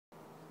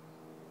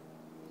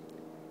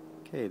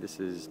Okay, this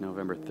is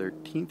November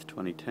 13th,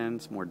 2010.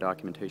 Some more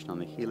documentation on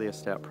the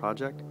Heliostat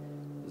project.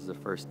 This is the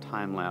first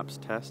time-lapse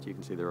test. You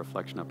can see the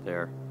reflection up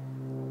there.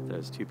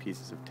 There's two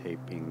pieces of tape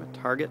being the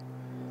target.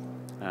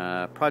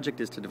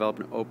 Project is to develop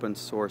an open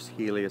source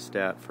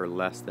heliostat for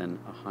less than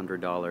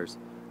 $100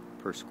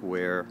 per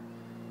square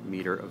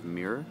meter of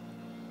mirror.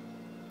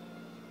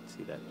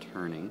 See that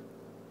turning.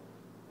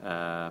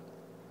 The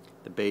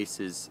base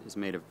is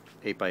made of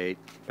 8 by 8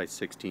 by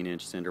 16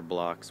 inch cinder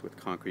blocks with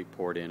concrete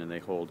poured in, and they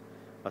hold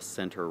a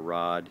center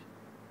rod,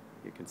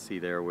 you can see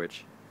there,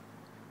 which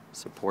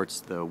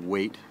supports the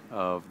weight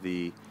of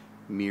the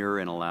mirror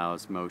and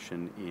allows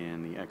motion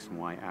in the X and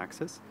Y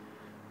axis.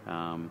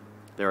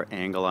 There are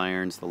angle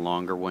irons. The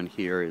longer one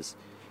here is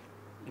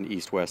an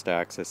east-west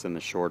axis, and the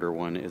shorter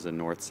one is a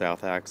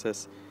north-south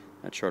axis.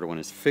 That shorter one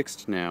is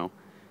fixed now,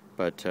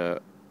 but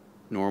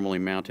normally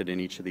mounted in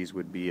each of these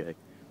would be a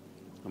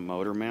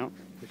motor mount,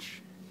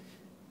 which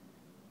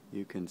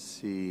you can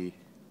see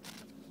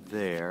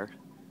there.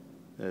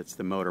 That's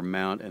the motor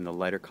mount, and the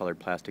lighter colored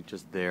plastic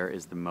just there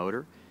is the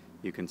motor.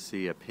 You can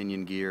see a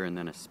pinion gear and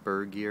then a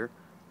spur gear.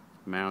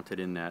 Mounted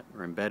in that,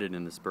 or embedded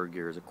in the spur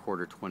gear, is a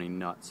 1/4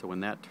 nut. So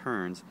when that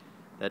turns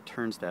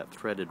that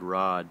threaded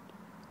rod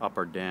up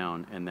or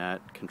down, and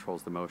that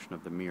controls the motion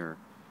of the mirror.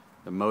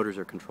 The motors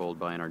are controlled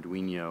by an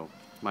Arduino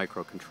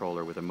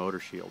microcontroller with a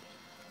motor shield.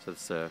 So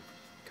it's a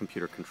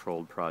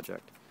computer-controlled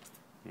project.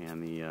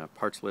 And the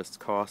parts lists,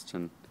 costs,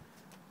 and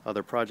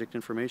other project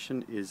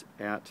information is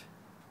at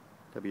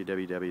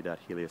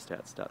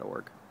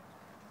www.heliostats.org.